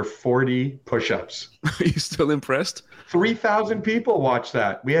impressed by your 40 push-ups. Are you still impressed? 3,000 people watched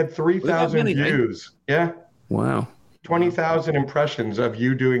that. We had 3,000 views. Yeah. Wow. 20,000 impressions of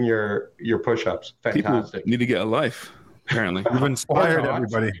you doing your push-ups. Fantastic. People need to get a life, apparently. You've inspired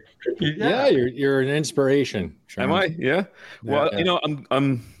everybody. Yeah, you're an inspiration. Am I? Yeah. Well,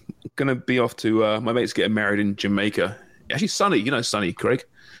 I'm gonna be off to my mate's getting married in Jamaica. Actually, Sonny, you know Sonny, Craig.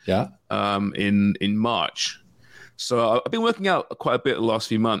 Yeah. In March. So I've been working out quite a bit the last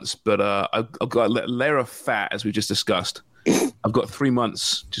few months, but I've got a layer of fat, as we just discussed. I've got 3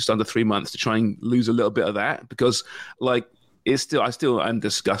 months, just under 3 months, to try and lose a little bit of that because, like, I still am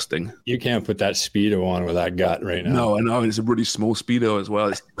disgusting. You can't put that Speedo on with that gut right now. No, I know. It's a really small Speedo as well.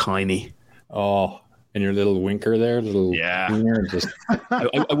 It's tiny. Oh, and your little winker there, finger, just... I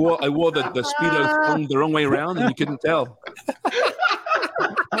wore the Speedo the wrong way around, and you couldn't tell.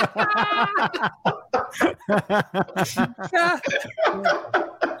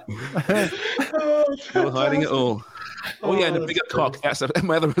 Still hiding it all. Oh yeah, and a bigger cock. That's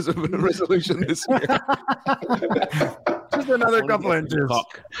my other resolution this year. Just another couple inches.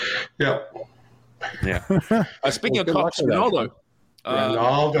 Cock. Yeah. Speaking of cocks, Ronaldo.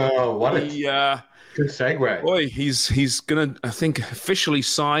 Ronaldo, what a good segue. Boy, he's gonna, I think, officially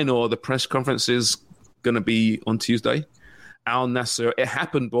sign, or the press conference is gonna be on Tuesday. Al Nassr. It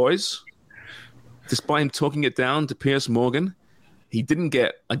happened, boys. Despite him talking it down to Piers Morgan, he didn't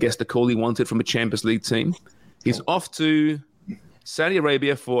get, I guess, the call he wanted from a Champions League team. He's off to Saudi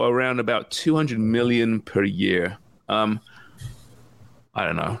Arabia for around about $200 million per year. I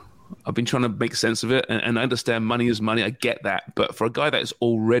don't know. I've been trying to make sense of it, and I understand money is money. I get that. But for a guy that is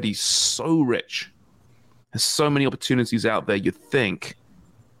already so rich, there's so many opportunities out there, you'd think.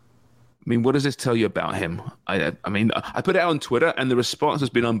 I mean, what does this tell you about him? I mean, I put it out on Twitter, and the response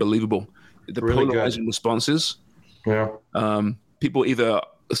has been unbelievable. The really polarizing responses. Yeah. People either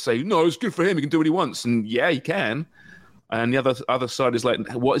say, no, it's good for him. He can do what he wants. And yeah, he can. And the other side is like,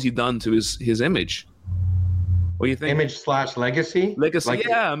 what has he done to his image? What do you think? Image/legacy? Legacy,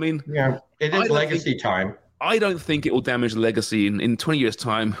 yeah. I mean, yeah, it is legacy time. I don't think it will damage legacy. In 20 years'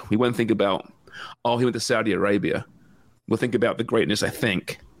 time, we won't think about, he went to Saudi Arabia. We'll think about the greatness, I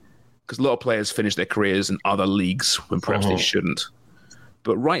think. Because a lot of players finish their careers in other leagues when perhaps they shouldn't.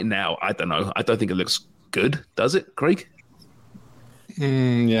 But right now, I don't know. I don't think it looks good, does it, Craig?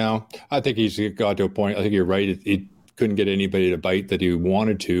 Yeah, I think he's got to a point. I think you're right. He couldn't get anybody to bite that he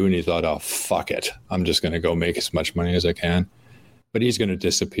wanted to, and he thought, oh, fuck it. I'm just going to go make as much money as I can. But he's going to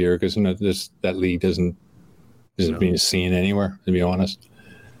disappear because that league isn't being seen anywhere, to be honest.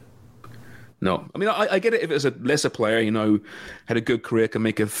 No. I mean, I get it if it's a lesser player, had a good career, can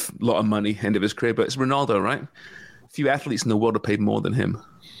make a lot of money, end of his career, but it's Ronaldo, right? Few athletes in the world have paid more than him.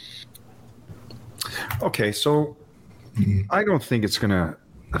 Okay, so I don't think it's going to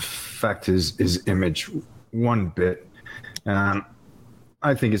affect his image one bit.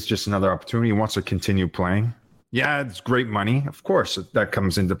 I think it's just another opportunity. He wants to continue playing. Yeah, it's great money. Of course, that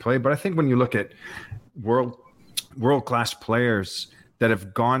comes into play. But I think when you look at world-class players that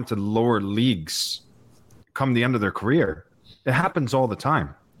have gone to lower leagues come the end of their career, it happens all the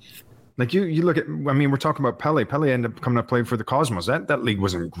time. Like you look at, I mean, we're talking about Pele. Pele ended up coming to play for the Cosmos. That league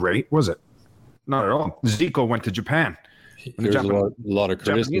wasn't great, was it? Not at all. Zico went to Japan. There's a lot of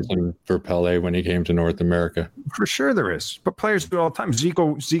criticism for Pele when he came to North America. For sure there is. But players do it all the time.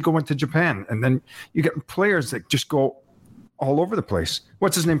 Zico went to Japan. And then you get players that just go all over the place.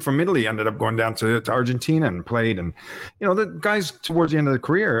 What's his name from Italy ended up going down to Argentina and played. And, the guys towards the end of the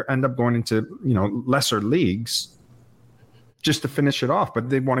career end up going into, lesser leagues just to finish it off. But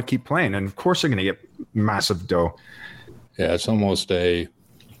they want to keep playing. And, of course, they're going to get massive dough. Yeah, it's almost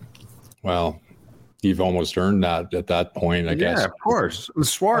you've almost earned that at that point, I guess. Yeah, of course.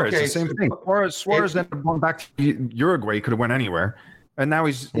 Suarez, the same thing. Suarez ended up going back to Uruguay. He could have went anywhere. And now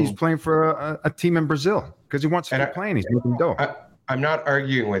he's playing for a team in Brazil because he wants to keep playing. He's making dough. I'm not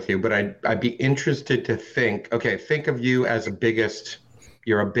arguing with you, but I'd be interested to think of you as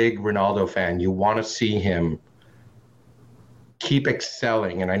you're a big Ronaldo fan. You want to see him keep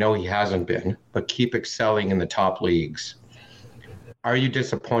excelling, and I know he hasn't been, but keep excelling in the top leagues. Are you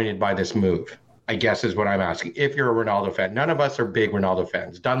disappointed by this move? I guess is what I'm asking. If you're a Ronaldo fan, none of us are big Ronaldo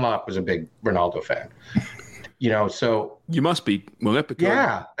fans. Dunlop was a big Ronaldo fan. So you must be. Well, that's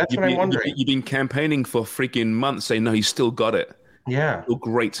what I'm wondering. You've been campaigning for freaking months, saying no, he's still got it. Yeah, still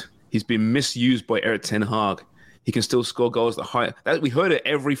great. He's been misused by Erik ten Hag. He can still score goals at high. We heard it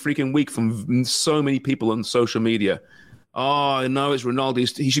every freaking week from so many people on social media. Oh no, it's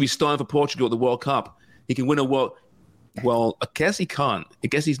Ronaldo. He should be starting for Portugal at the World Cup. He can win a World. Well, I guess he can't. I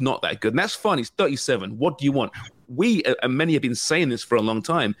guess he's not that good. And that's fine. He's 37. What do you want? We, and many have been saying this for a long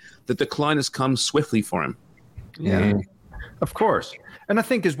time, the decline has come swiftly for him. Yeah, of course. And I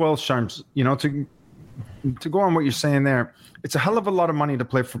think as well, Sharms, to go on what you're saying there, it's a hell of a lot of money to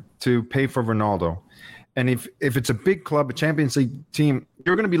pay for Ronaldo. And if it's a big club, a Champions League team,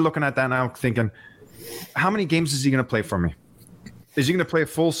 you're going to be looking at that now thinking, how many games is he going to play for me? Is he going to play a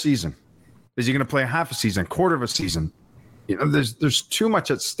full season? Is he going to play a half a season, quarter of a season? There's too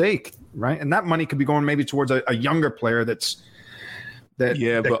much at stake, right? And that money could be going maybe towards a younger player but I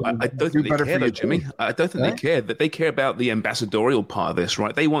don't think they care, though, Jimmy. I don't think they care. That they care about the ambassadorial part of this,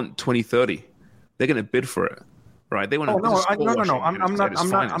 right? They want 2030. They're going to bid for it, right? They want. No.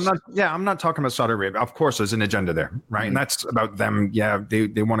 I'm not talking about Saudi Arabia. Of course, there's an agenda there, right? And that's about them. Yeah,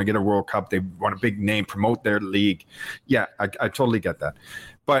 they want to get a World Cup. They want a big name, promote their league. Yeah, I totally get that.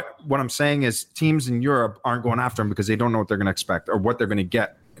 But what I'm saying is teams in Europe aren't going after him because they don't know what they're going to expect or what they're going to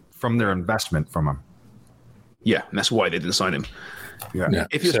get from their investment from him. Yeah, and that's why they didn't sign him. Yeah.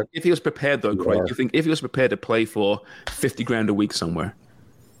 If he was prepared, though, Craig, do you think if he was prepared to play for $50,000 a week somewhere,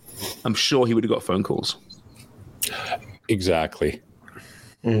 I'm sure he would have got phone calls. Exactly.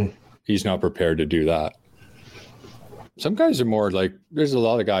 He's not prepared to do that. Some guys are more like, there's a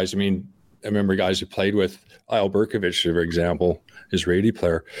lot of guys. I mean, I remember guys who played with Al Berkovic, for example, Israeli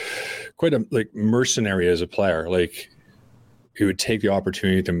player, quite a mercenary as a player. Like, he would take the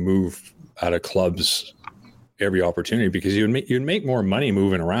opportunity to move out of clubs every opportunity because you'd make more money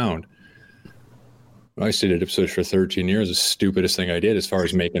moving around. When I stayed at Ipswich for 13 years, the stupidest thing I did as far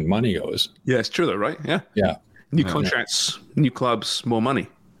as making money goes. Yeah, it's true though, right? Yeah. Yeah. New contracts, new clubs, more money.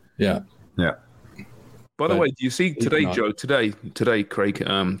 Yeah. Yeah. By the way, do you see today, Joe, today, Craig,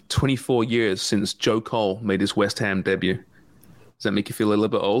 24 years since Joe Cole made his West Ham debut. Does that make you feel a little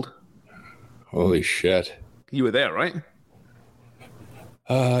bit old? Holy shit. You were there, right?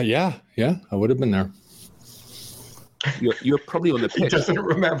 Yeah, I would have been there. You're probably on the pitch. He doesn't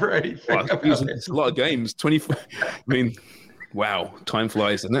remember anything. Well, it's a lot of games. 24. I mean, wow, time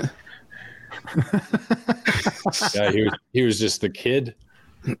flies, doesn't it? Yeah, he was just the kid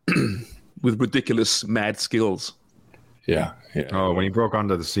with ridiculous mad skills. Yeah. Oh, when he broke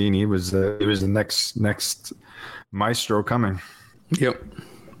onto the scene, he was the next maestro coming. Yep,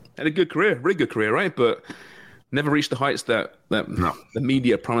 had a good career, really good career, right? But never reached the heights that the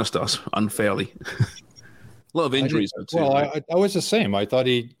media promised us unfairly. A lot of injuries. I was the same. I thought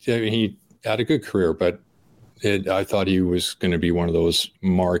he had a good career, but I thought he was going to be one of those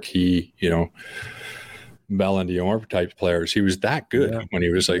marquee, Ballon d'Or type players. He was that good when he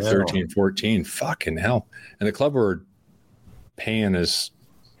was 13, 14. Fucking hell. And the club were paying his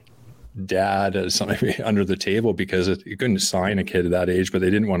dad as something under the table because you couldn't sign a kid at that age, but they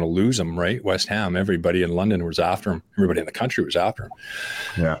didn't want to lose him, right? West Ham, everybody in London was after him. Everybody in the country was after him.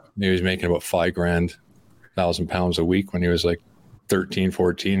 Yeah. He was making about £5,000 a week when he was 13,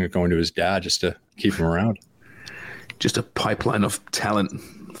 14 and going to his dad just to keep him around. Just a pipeline of talent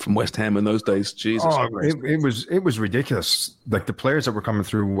from West Ham in those days. Jesus. Oh, it was ridiculous. Like the players that were coming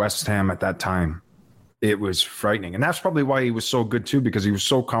through West Ham at that time, it was frightening. And that's probably why he was so good too, because he was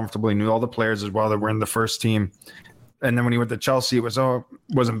so comfortable. He knew all the players as well that were in the first team. And then when he went to Chelsea, it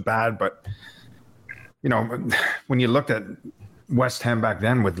wasn't bad. But, you know, when you looked at West Ham back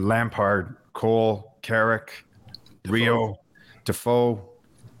then with Lampard, Cole, Carrick, Rio, Defoe,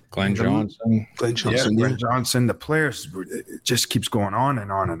 Glenn Johnston. Glenn Johnston. The players, it just keeps going on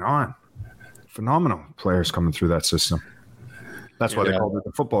and on and on. Phenomenal players coming through that system. That's why they called it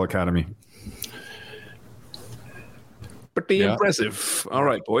the Football Academy. Pretty impressive. All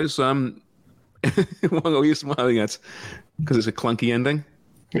right, boys. What are you smiling at? Because it's a clunky ending?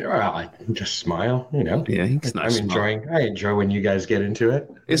 Yeah, I just smile, you know. Yeah, it's nice. I enjoy when you guys get into it.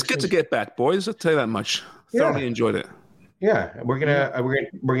 It's good to get back, boys. I'll tell you that much. Thoroughly enjoyed it. Yeah, we're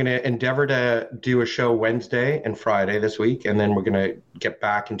gonna endeavor to do a show Wednesday and Friday this week, and then we're gonna get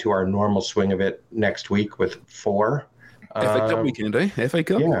back into our normal swing of it next week with 4. FA Cup weekend, eh? FA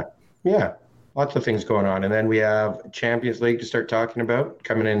Cup. Yeah. Lots of things going on, and then we have Champions League to start talking about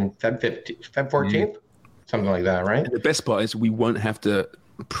coming in Feb 14th, something like that, right? And the best part is we won't have to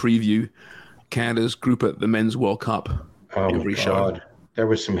preview Canada's group at the Men's World Cup every show. There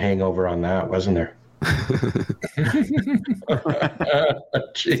was some hangover on that, wasn't there?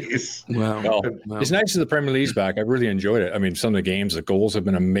 Jeez. Wow. It's nice that the Premier League's back. I really enjoyed it. I mean, some of the games, the goals have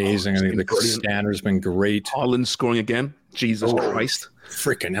been amazing. I think the standard's been great. Haaland scoring again. Jesus Christ.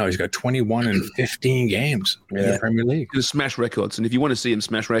 Freaking hell. He's got 21 and 15 games in the Premier League. He's smash records. And if you want to see him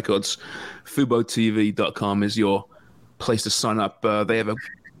smash records, FuboTV.com is your place to sign up. They have a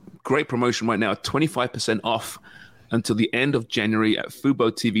great promotion right now, 25% off until the end of January at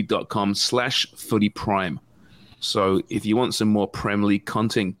FuboTV.com/footyprime. So if you want some more Premier League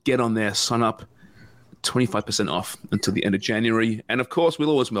content, get on there, sign up, 25% off until the end of January. And of course, we'll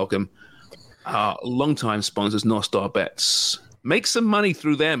always welcome our longtime sponsors, North Star Bets. Make some money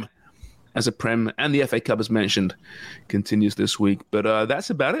through them as a Prem and the FA Cup, as mentioned, continues this week. But that's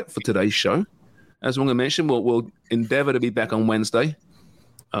about it for today's show. As Wonga mentioned, we'll endeavor to be back on Wednesday.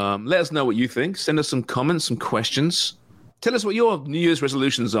 Let us know what you think. Send us some comments, some questions. Tell us what your New Year's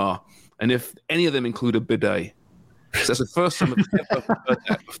resolutions are, and if any of them include a bidet. Because that's the first time I've ever heard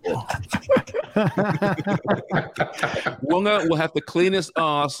that before. Wonga will have the cleanest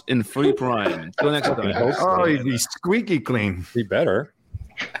ass in Footy Prime. Till next time. Oh, he'd be squeaky clean. He better.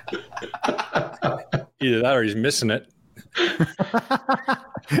 Either that or he's missing it.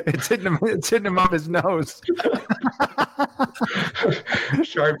 It's hitting him up his nose.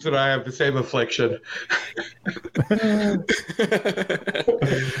 Sharps and I have the same affliction.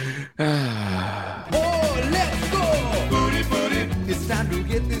 Oh, let's go! Booty, booty, it's time to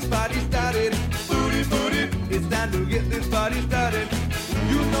get this party started. Booty, booty, it's time to get this party started.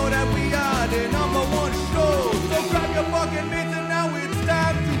 You know that we are the #1 show. So grab your fucking mitts and now it's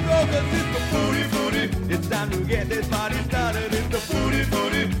time to go. Cause it's the booty, booty, it's time to get this party started. It's the booty,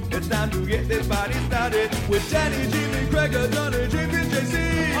 booty, it's time to get this party started. With Danny, Jimmy, Gregor, Donner, Jimmy,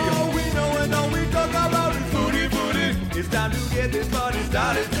 JC. All we know and all we talk about is booty, booty. It's time to get this party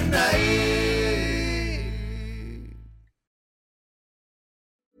started tonight.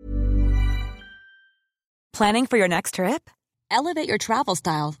 Planning for your next trip? Elevate your travel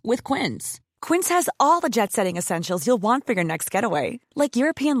style with Quince. Quince has all the jet-setting essentials you'll want for your next getaway, like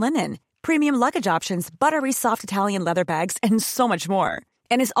European linen, premium luggage options, buttery soft Italian leather bags, and so much more.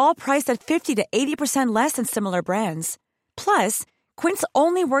 And is all priced at 50 to 80% less than similar brands. Plus, Quince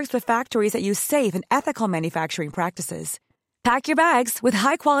only works with factories that use safe and ethical manufacturing practices. Pack your bags with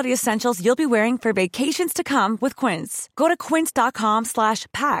high-quality essentials you'll be wearing for vacations to come with Quince. Go to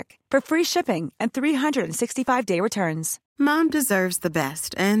quince.com/pack for free shipping and 365-day returns. Mom deserves the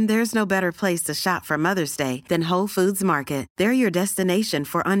best, and there's no better place to shop for Mother's Day than Whole Foods Market. They're your destination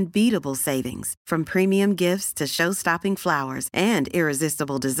for unbeatable savings, from premium gifts to show-stopping flowers and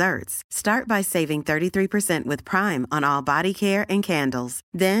irresistible desserts. Start by saving 33% with Prime on all body care and candles.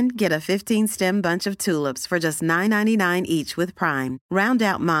 Then get a 15-stem bunch of tulips for just $9.99 each with Prime. Round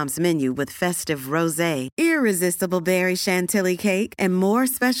out Mom's menu with festive rosé, irresistible berry chantilly cake, and more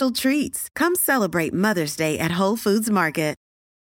special treats. Come celebrate Mother's Day at Whole Foods Market.